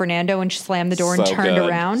and grabbed Fernando and slammed the door and So turned good.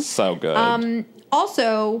 around. So good.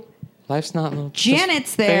 Also, Life's not Janet's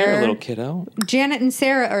just fair, there. little kiddo. Janet and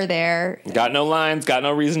Sarah are there. Got no lines, got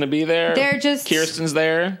no reason to be there. They're just- Kirsten's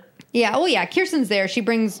there. Yeah, Kirsten's there. She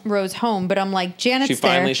brings Rose home, but I'm like, Janet's She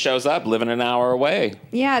finally there. shows up, living an hour away.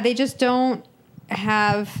 Yeah, they just don't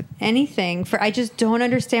have anything I just don't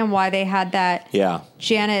understand why they had that Yeah.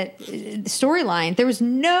 Janet storyline. There was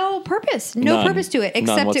no purpose None. to it, None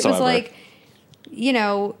except it was whatsoever. like,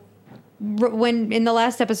 when in the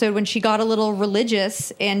last episode when she got a little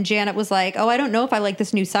religious and Janet was like, "Oh, I don't know if I like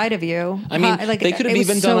this new side of you." I mean, like, they could have it was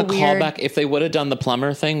even so done a weird. callback if they would have done the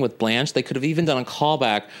plumber thing with Blanche. They could have even done a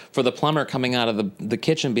callback for the plumber coming out of the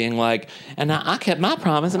kitchen, being like, "And I kept my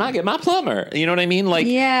promise, and I get my plumber." You know what I mean? Like,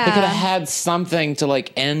 Yeah. they could have had something to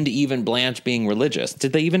like end even Blanche being religious.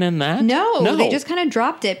 Did they even end that? No, they just kind of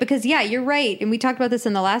dropped it because, yeah, you're right. And we talked about this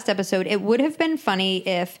in the last episode. It would have been funny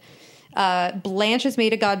if Blanche has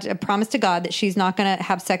made a promise to God that she's not going to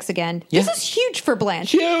have sex again. Yeah. This is huge for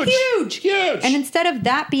Blanche. Huge. And instead of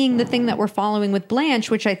that being the thing that we're following with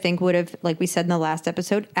Blanche, which I think would have, like we said in the last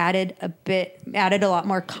episode, added a lot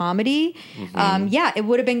more comedy. Yeah, it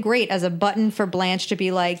would have been great as a button for Blanche to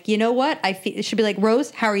be like, you know what? She'd be like,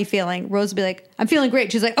 Rose, how are you feeling? Rose would be like, I'm feeling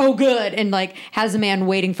great. She's like, oh, good. And like has a man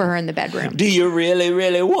waiting for her in the bedroom. Do you really,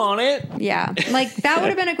 really want it? Yeah. Like that would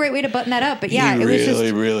have been a great way to button that up. But yeah, He it was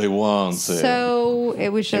just really wants it. so it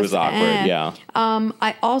was just It was awkward, yeah.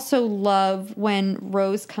 I also love when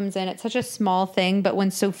Rose comes in. It's such a small thing, but when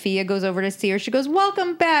Sophia goes over to see her, she goes,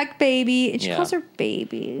 "Welcome back, baby," and she Yeah. calls her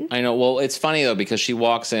baby. I know. Well, it's funny though because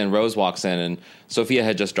Rose walks in, and Sophia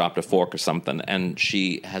had just dropped a fork or something, and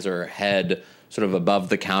she has her head sort of above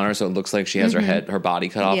the counter, so it looks like she has her body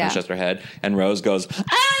cut off, Yeah. and it's just her head. And Rose goes,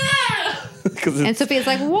 "Ah!" And Sophia's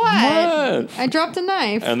like, "What? I dropped a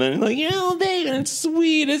knife." And then like, "Yeah, baby, it's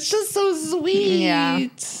sweet. It's just so sweet." Yeah.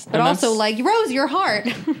 But And also that's- like, Rose, your heart.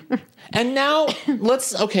 And now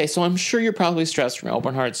so I'm sure you're probably stressed from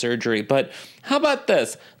open heart surgery, but how about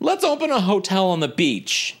this? Let's open a hotel on the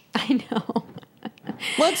beach. I know.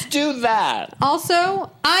 Let's do that.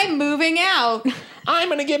 Also, I'm moving out. I'm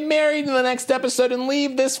going to get married in the next episode and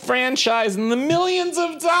leave this franchise and the millions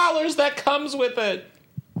of dollars that comes with it.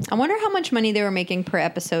 I wonder how much money they were making per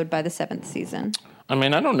episode by the 7th season. I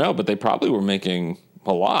mean, I don't know, but they probably were making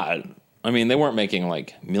a lot. I mean, they weren't making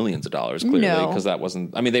like millions of dollars, clearly, No. because that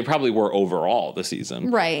wasn't. I mean, they probably were overall this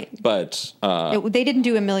season, Right. But They didn't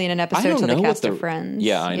do $1 million an I episode don't to know the what cast the of Friends.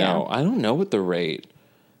 Yeah, I know. I don't know what the rate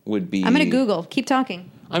would be. I'm going to Google. Keep talking.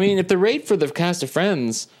 I mean, if the rate for the cast of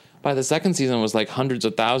Friends by the second season was like hundreds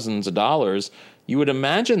of thousands of dollars, you would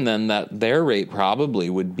imagine then that their rate probably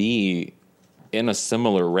would be in a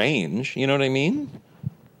similar range. You know what I mean?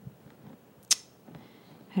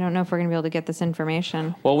 I don't know if we're going to be able to get this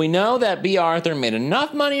information. Well, we know that B. Arthur made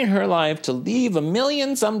enough money in her life to leave $1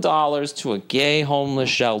 million some to a gay homeless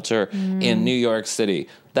shelter in New York City.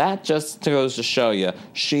 That just goes to show you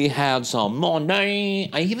she had some money.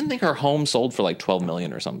 I even think her home sold for like $12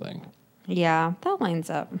 million or something. Yeah, that lines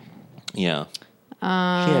up. Yeah. She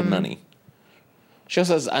had money. She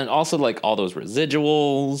also has, and also like all those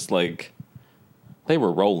residuals, like they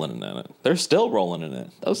were rolling in it. They're still rolling in it.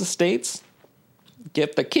 Those estates,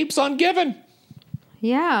 gift that keeps on giving.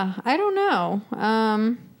 Yeah, I don't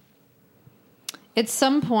know. At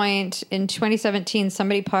some point in 2017,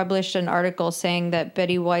 somebody published an article saying that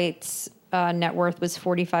Betty White's net worth was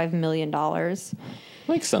 $45 million.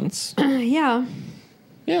 Makes sense. Yeah,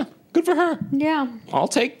 Yeah. Good for her. yeah. I'll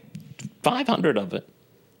take 500 of it.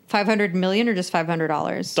 500 million or just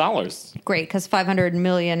 $500? Dollars. Great, because 500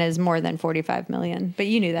 million is more than 45 million. But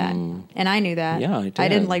you knew that, and I knew that. Yeah, I did. I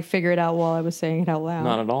didn't like figure it out while I was saying it out loud.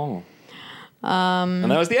 Not at all. And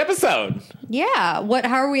that was the episode. Yeah.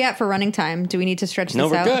 How are we at for running time? Do we need to stretch this No,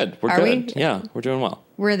 we're out? good. We're are good. We? Yeah, we're doing well.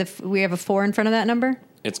 We have a 4 in front of that number?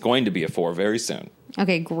 It's going to be a 4 very soon.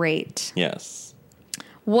 Okay, great. Yes.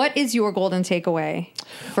 What is your golden takeaway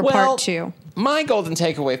for Well, part 2? My golden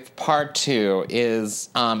takeaway for part 2 is,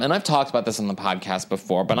 and I've talked about this on the podcast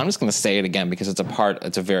before, but I'm just going to say it again because it's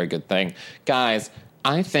a very good thing. Guys,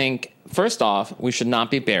 I think, first off, we should not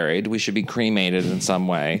be buried. We should be cremated in some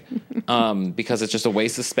way because it's just a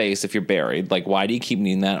waste of space if you're buried. Like, why do you keep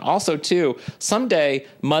needing that? Also, too, someday,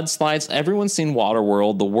 mudslides, everyone's seen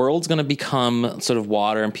Waterworld. The world's going to become sort of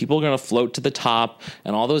water, and people are going to float to the top,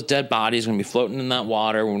 and all those dead bodies are going to be floating in that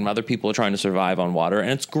water when other people are trying to survive on water, and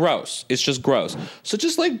it's gross. It's just gross. So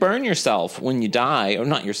just, like, burn yourself when you die, or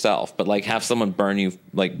not yourself, but, like, have someone burn you,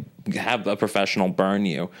 like, have a professional burn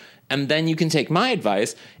you. And then you can take my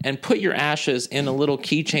advice and put your ashes in a little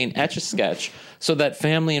keychain Etch-a-Sketch so that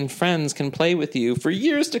family and friends can play with you for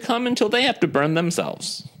years to come until they have to burn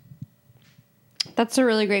themselves. That's a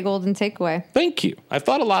really great golden takeaway. Thank you. I've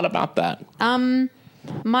thought a lot about that.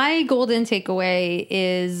 My golden takeaway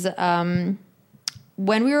is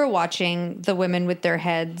when we were watching the women with their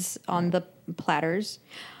heads on the platters,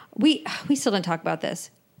 we still didn't talk about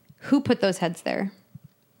this. Who put those heads there?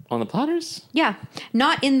 On the platters? Yeah,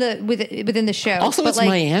 not in the within the show. Also, but it's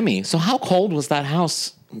Miami, so how cold was that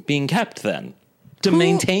house being kept then to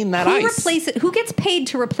maintain that ice? Who gets paid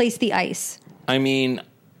to replace the ice? I mean,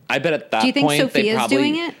 I bet at that point, Do you think Sophia's they probably,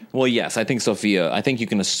 doing it? Well, yes, I think Sophia. I think you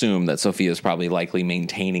can assume that Sophia's probably likely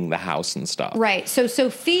maintaining the house and stuff. Right. So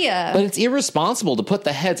Sophia. But it's irresponsible to put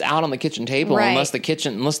the heads out on the kitchen table Right. unless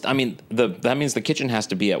that means the kitchen has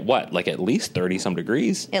to be at what, like at least 30 some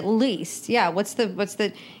degrees. At least, yeah. What's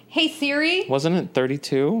the? Hey Siri. Wasn't it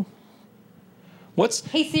 32?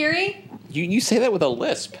 Hey Siri. You say that with a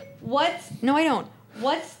lisp? No, I don't.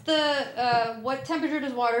 What's the what temperature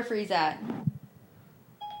does water freeze at?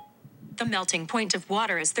 The melting point of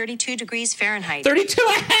water is 32 degrees Fahrenheit. 32.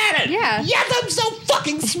 I had it. Yeah. Yes, I'm so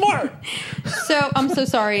fucking smart. So I'm so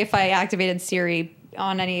sorry if I activated Siri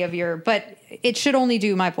on any of your, but it should only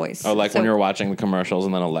do my voice. Oh, like when you're watching the commercials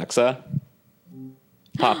and then Alexa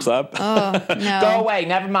pops up. Oh no. Go away.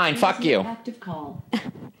 Never mind. Fuck you. Active call.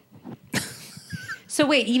 So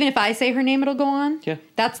wait, even if I say her name, it'll go on? Yeah.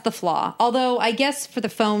 That's the flaw. Although I guess for the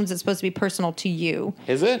phones, it's supposed to be personal to you.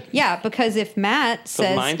 Is it? Yeah, because if Matt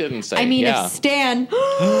says, mine didn't say, I mean, yeah. if Stan,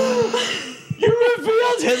 You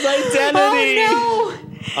revealed his identity. oh no.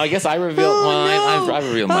 I guess I revealed. Oh, no. I've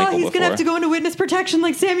revealed Michael he's before. gonna have to go into witness protection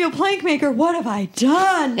like Samuel Plankmaker. What have I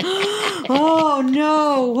done? Oh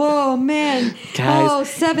no! Oh man! Guys. Oh,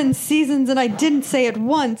 7 seasons and I didn't say it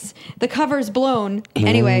once. The cover's blown.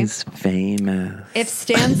 Anyway, He's famous. if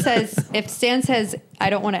Stan says I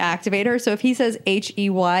don't want to activate her, so if he says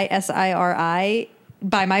HEYSIRI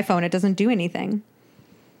by my phone, it doesn't do anything.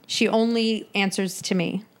 She only answers to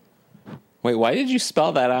me Wait, why did you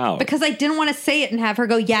spell that out? because I didn't want to say it and have her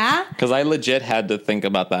go, yeah. Because I legit had to think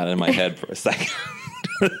about that in my head for a second.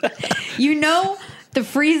 You know the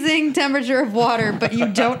freezing temperature of water, but you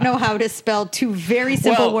don't know how to spell 2 very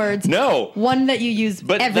simple Well, words. no. One that you use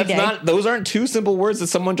But every that's day. not; those aren't 2 simple words that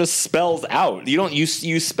someone just spells out. You don't. You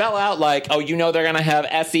spell out like, oh, you know they're gonna have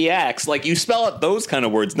sex. Like you spell out those kind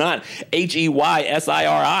of words, not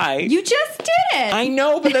HEYSIRI. You just did it. I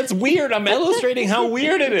know, but that's weird. I'm illustrating how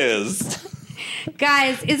weird it is.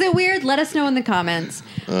 Guys, is it weird? Let us know in the comments.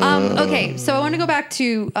 Okay, so I want to go back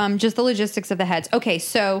to just the logistics of the heads. Okay,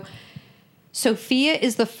 so Sophia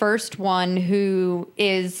is the first one who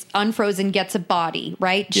is unfrozen, gets a body,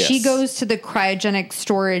 right? Yes. She goes to the cryogenic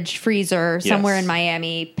storage freezer somewhere Yes. in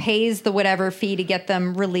Miami, pays the whatever fee to get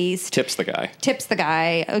them released. Tips the guy. Tips the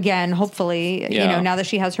guy again, hopefully, Yeah. now that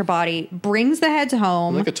she has her body, brings the heads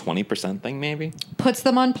home, Like a 20% thing, maybe. puts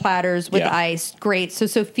them on platters with Yeah. ice. Great. So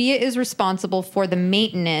Sophia is responsible for the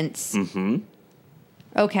maintenance. Mm-hmm.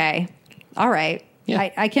 Okay. All right. Yeah.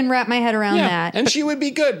 I can wrap my head around that. and she would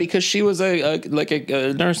be good because she was a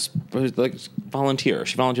nurse, like volunteer.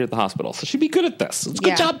 She volunteered at the hospital, so she'd be good at this. It's a good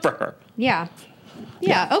Yeah. job for her. Yeah.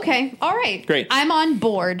 Okay. All right. Great. I'm on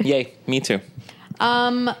board. Yay, me too.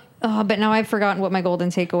 But now I've forgotten what my golden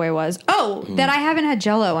takeaway was. Oh, that I haven't had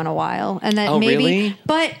Jell-O in a while, and that Oh, maybe. really?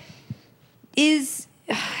 But is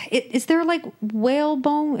there like whale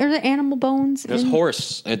bone or the animal bones? There's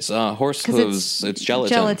horse. It's horse 'Cause hooves. It's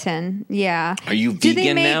gelatin. Gelatin. Yeah. Are you Do they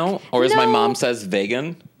vegan make- now, or as my No. mom says,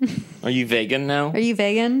 vegan? Are you vegan now? Are you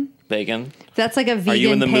vegan? Vegan? That's like a vegan Are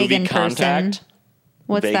you in the movie pagan Contact? person.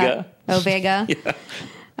 What's Vega? that? Oh, Vega.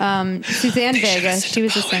 Suzanne Vega. She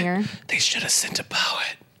was a singer. They should have sent a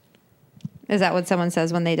poet. Is that what someone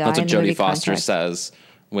says when they die? That's what in the movie Jodie Foster Contact? says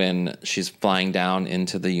when she's flying down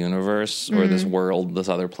into the universe or this world, this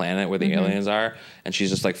other planet where the aliens are, and she's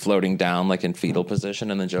just like floating down like in fetal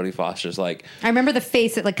position, and then Jodie Foster's like, I remember the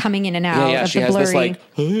face like coming in and out yeah, of she the has blurry. this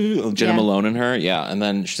like Jenna Yeah. Malone in her, and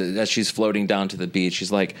then as she's floating down to the beach,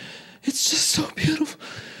 she's like, it's just so beautiful.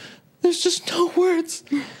 There's just no words.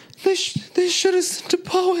 They should have sent a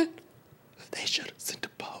poet. They should have sent a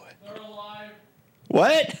poet. They're alive.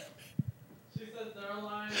 What? She says they're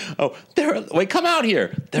alive. Oh, wait, come out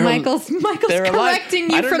here. Michael's they're alive.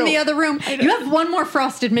 correcting I you don't from know. the other room. You have one more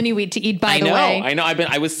frosted mini wheat to eat, by the way. I know.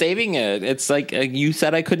 I was saving it. It's like you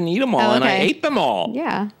said I couldn't eat them all, Oh, and I okay. ate them all.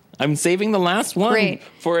 Yeah. I'm saving the last one Great.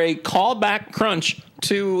 for a callback crunch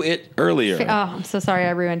to it earlier. Oh, I'm so sorry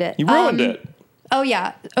I ruined it. You ruined it. Oh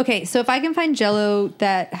yeah. Okay, so if I can find Jell-O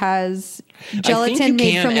that has I gelatin think you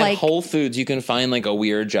made can from at like Whole Foods. You can find like a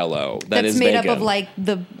weird Jell-O that's is made vegan. up of like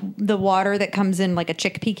the water that comes in like a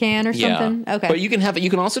chickpea can or yeah. something. Okay. But you can have it. You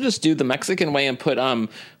can also just do the Mexican way and put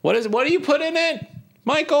what do you put in it,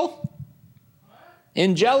 Michael?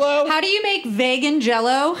 In Jell-O? How do you make vegan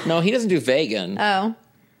Jell-O? No, he doesn't do vegan. Oh.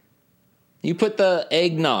 You put the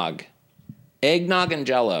eggnog and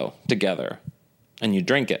Jell-O together, and you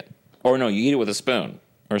drink it. Or no, you eat it with a spoon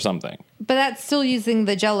or something. But that's still using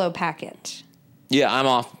the Jell-O packet. Yeah, I'm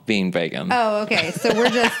off being vegan. Oh, okay. So we're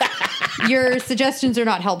just Your suggestions are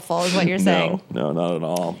not helpful, is what you're saying. No, not at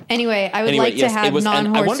all. Anyway, I would like to yes, have and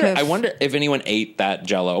non-horse hoof. I wonder if anyone ate that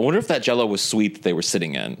Jell-O. I wonder if that Jell-O was sweet that they were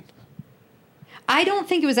sitting in. I don't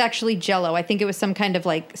think it was actually Jell-O. I think it was some kind of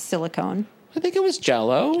like silicone. I think it was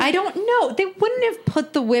Jell-O. I don't know. They wouldn't have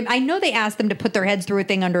put the women. I know they asked them to put their heads through a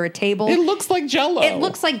thing under a table. It looks like Jell-O. It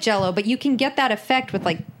looks like Jell-O, but you can get that effect with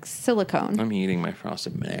like silicone. I'm eating my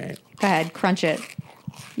frosted mini. Go ahead, crunch it.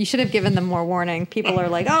 You should have given them more warning. People are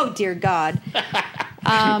like, "Oh dear God."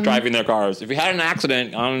 Driving their cars. If you had an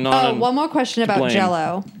accident, one more question about blame.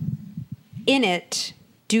 Jell-O. In it,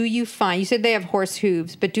 do you find? You said they have horse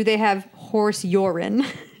hooves, but do they have horse urine?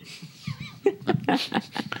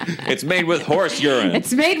 It's made with horse urine.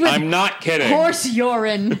 It's made with I'm not kidding. Horse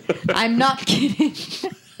urine. I'm not kidding.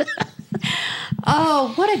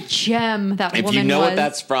 Oh, what a gem that woman was. If you know what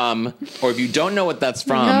that's from, or if you don't know what that's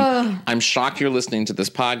from, I'm shocked you're listening to this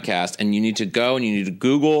podcast, and you need to go and you need to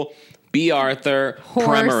Google B. Arthur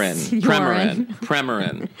Premarin.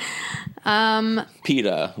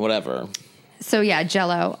 PETA, whatever. So yeah,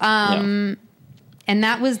 Jell-O. And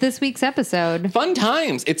that was this week's episode. Fun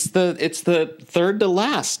times. It's the third to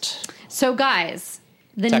last. So guys,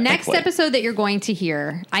 the next episode that you're going to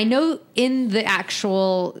hear, I know in the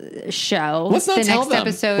actual show, Let's not tell them.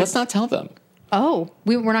 Episode. Let's not tell them. Oh,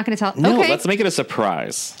 we're not going to tell. No, okay. let's make it a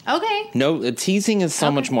surprise. Okay. No, teasing is so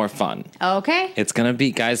much more fun. Okay. It's going to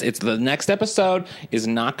be, guys, it's the next episode is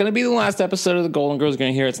not going to be the last episode of the Golden Girls you're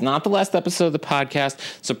going to hear. It's not the last episode of the podcast.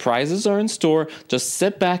 Surprises are in store. Just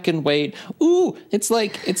sit back and wait. Ooh, it's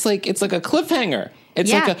like a cliffhanger.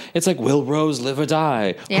 It's like, will Rose live or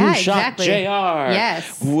die? Yeah, Who shot exactly. JR?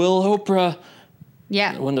 Yes. Will Oprah?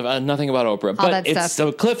 Yeah. Nothing about Oprah, All but that it's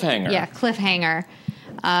stuff. a cliffhanger. Yeah, cliffhanger.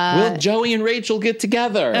 Will Joey and Rachel get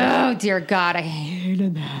together? Oh, dear God. I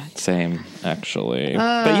hated that. Same, actually.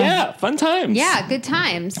 But yeah, fun times. Yeah, good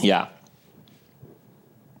times. Yeah.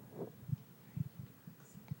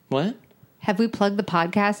 What? Have we plugged the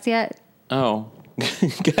podcast yet? Oh.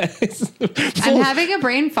 Guys. I'm having a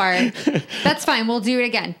brain fart. That's fine. We'll do it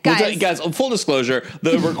again. Guys. Full disclosure,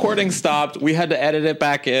 the recording stopped. We had to edit it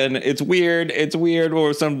back in. It's weird.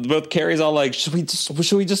 Or both Carrie's all like, should we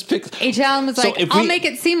just pick? H. Allen was like, I'll make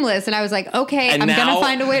it seamless. And I was like, okay, I'm going to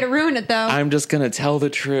find a way to ruin it though. I'm just going to tell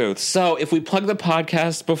the truth. So if we plug the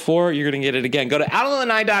podcast before, you're going to get it again. Go to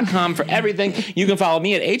outonthenight.com for everything. You can follow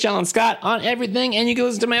me at H. Allen Scott on everything. And you can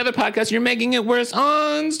listen to my other podcast, You're Making It Worse,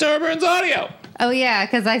 on Starburns Audio. Oh, yeah,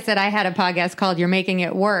 because I said I had a podcast called You're Making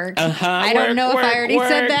It Work. I don't know if I already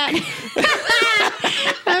said that.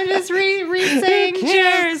 I'm just re-saying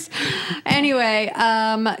cheers. Anyway,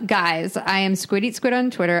 guys, I am Squid Eat Squid on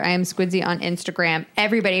Twitter. I am Squidsy on Instagram.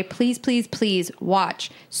 Everybody, please, please, please watch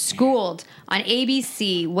Schooled on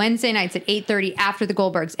ABC Wednesday nights at 8:30 after the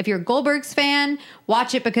Goldbergs. If you're a Goldbergs fan,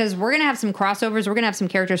 watch it because we're going to have some crossovers. We're going to have some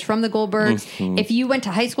characters from the Goldbergs. Mm-hmm. If you went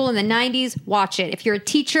to high school in the 90s, watch it. If you're a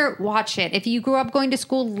teacher, watch it. If you grew up going to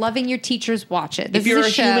school loving your teachers, watch it. If you're a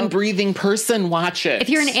human breathing person, watch it. If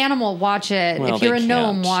you're an animal, watch it. Well, if you're a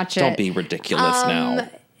gnome, watch it. Don't be ridiculous now.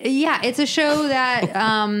 Yeah, it's a show that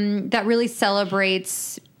that really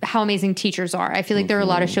celebrates how amazing teachers are. I feel like there are a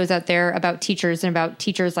lot of shows out there about teachers and about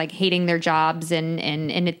teachers like hating their jobs and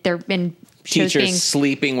they're in shows being teachers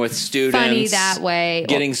sleeping with students, funny that way,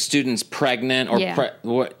 getting students pregnant or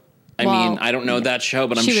what. I mean, I don't know that show,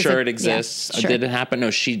 but I'm sure it exists. Yeah, sure. Did it happen? No,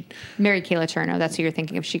 Mary Kay Letourneau. That's who you're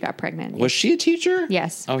thinking of. She got pregnant. Was she a teacher?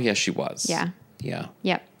 Yes. Oh, yes, she was. Yeah. Yeah.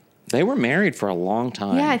 Yep. They were married for a long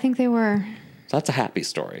time. Yeah, I think they were. That's a happy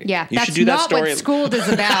story. Yeah, you that's should do that not story. what Schooled is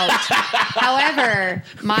about. However,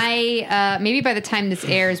 my maybe by the time this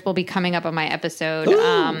airs, will be coming up on my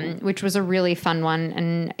episode, which was a really fun one.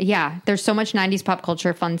 And yeah, there's so much 90s pop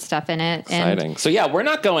culture fun stuff in it. Exciting. So yeah, we're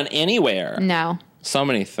not going anywhere. No. So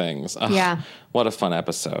many things. Ugh, yeah. What a fun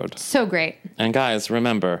episode. So great. And guys,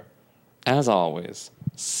 remember, as always,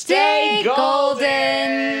 stay golden.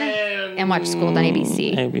 And watch Schooled on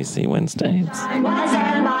ABC. ABC Wednesdays. I was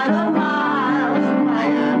by the wine.